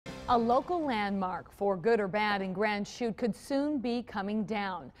A local landmark, for good or bad, in Grand Chute could soon be coming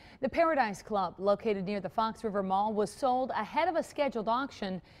down. The Paradise Club, located near the Fox River Mall, was sold ahead of a scheduled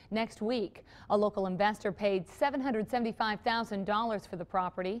auction next week. A local investor paid $775,000 for the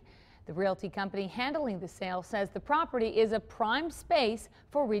property. The realty company handling the sale says the property is a prime space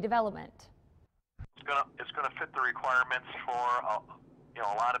for redevelopment. It's gonna fit the requirements for a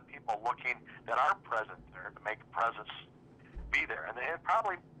lot of people looking that are present there to make a presence be there, and it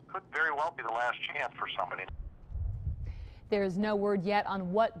probably could very well be the last chance for somebody. There is no word yet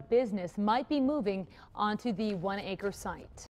on what business might be moving onto the 1-acre site.